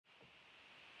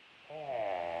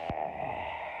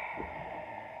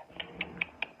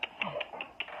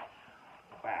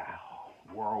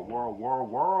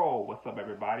world. What's up,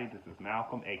 everybody? This is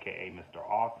Malcolm, A.K.A. Mr.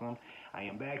 Awesome. I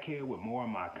am back here with more of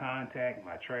my contact,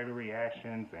 my trailer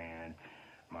reactions, and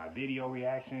my video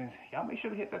reactions. Y'all make sure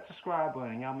to hit that subscribe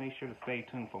button. Y'all make sure to stay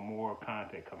tuned for more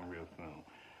content coming real soon.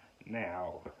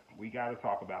 Now, we got to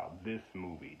talk about this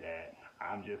movie that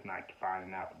I'm just not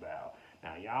finding out about.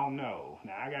 Now, y'all know,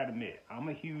 I got to admit, I'm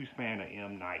a huge fan of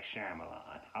M. Night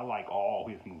Shyamalan. I like all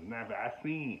his movies. Matter of fact, I've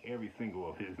seen every single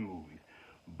of his movies.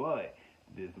 But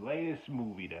this latest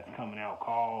movie that's coming out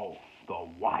called The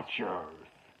Watchers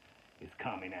is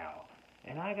coming out.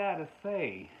 And I got to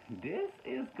say, this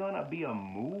is going to be a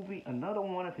movie, another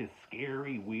one of his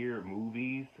scary, weird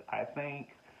movies, I think.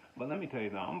 But let me tell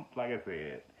you something, like I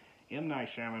said, M. Night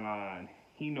Shyamalan,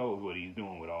 he knows what he's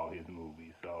doing with all his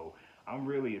movies. So I'm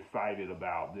really excited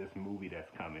about this movie that's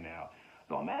coming out.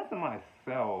 So I'm asking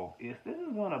myself, if this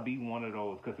is going to be one of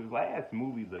those, because his last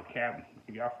movie,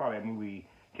 if y'all saw that movie,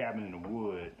 Cabin in the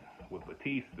Woods, with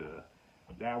Batista,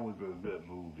 that was a good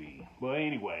movie. But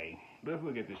anyway, let's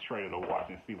look at this trailer to watch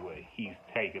and see what he's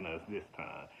taking us this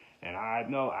time. And I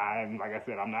know, like I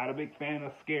said, I'm not a big fan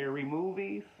of scary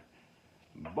movies,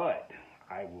 but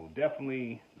I will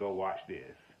definitely go watch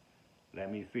this. Let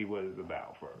me see what it's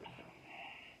about first.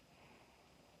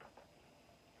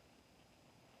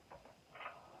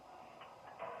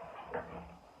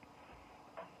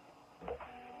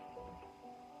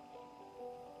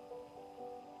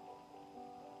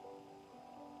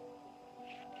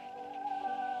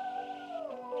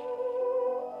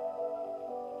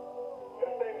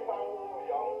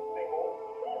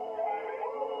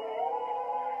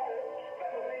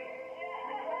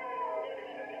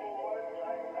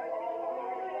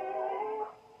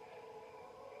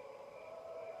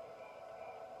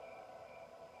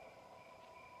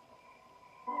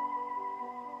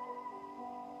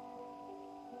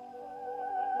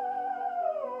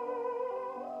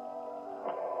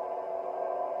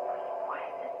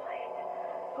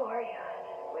 Who are you?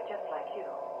 We're just like you.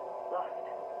 Lost.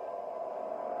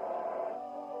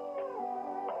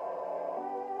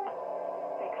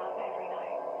 They come every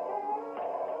night.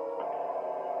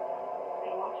 They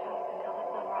watch us until the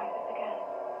sun rises again.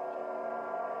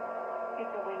 It's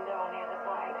a window on the other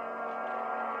side.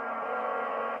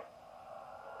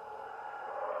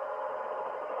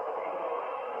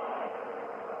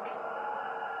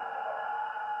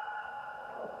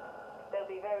 They'll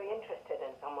be very interested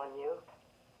in someone new.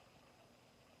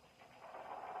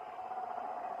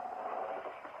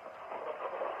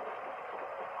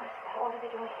 What are they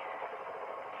doing here?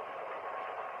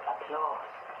 Applause.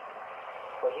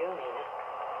 For you, Nina.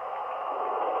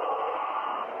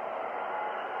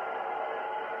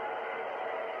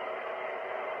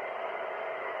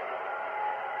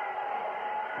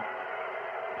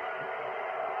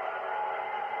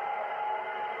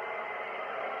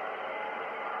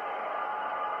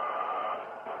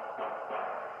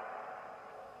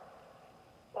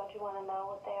 Don't you want to know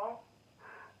what they are?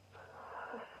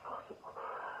 This is possible.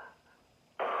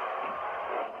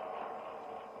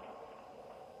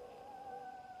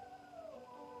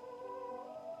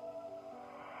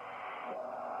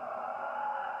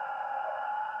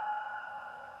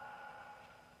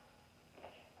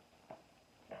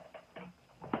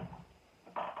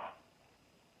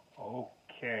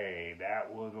 Okay,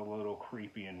 that was a little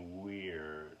creepy and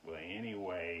weird. But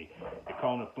anyway,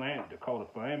 Dakota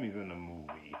Flammy's in the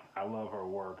movie. I love her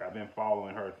work. I've been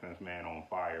following her since Man on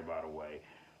Fire, by the way.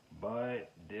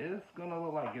 But this gonna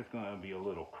look like it's gonna be a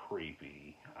little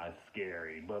creepy,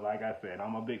 scary. But like I said,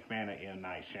 I'm a big fan of M.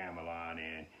 Night Shyamalan,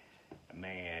 and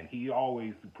man, he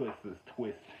always puts this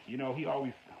twist. You know, he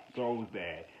always throws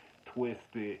that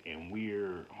twisted and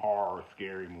weird horror,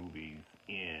 scary movies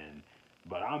in.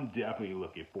 But I'm definitely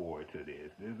looking forward to this.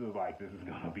 This is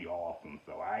going to be awesome.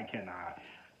 So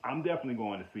I'm definitely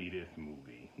going to see this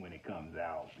movie when it comes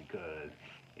out because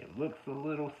it looks a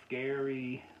little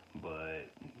scary, but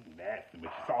you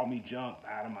saw me jump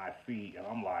out of my seat and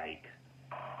I'm like,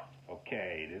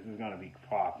 okay, this is going to be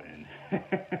popping.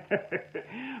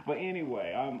 But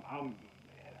anyway,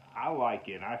 I like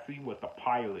it. I see what the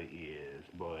pilot is,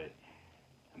 but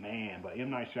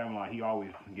M. Night Shyamalan, he always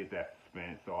gets that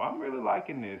suspense. So I'm really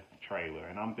liking this trailer,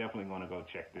 and I'm definitely going to go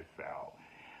check this out.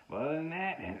 But other than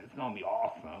that, it's going to be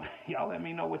awesome. Y'all let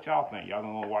me know what y'all think. Y'all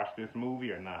going to watch this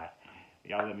movie or not?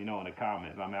 Y'all let me know in the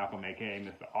comments. I'm Malcolm, A.K.A.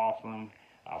 Mr. Awesome.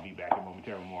 I'll be back in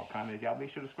momentarily with more comments. Y'all be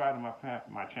sure to subscribe to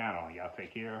my channel. Y'all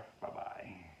take care.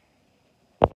 Bye-bye.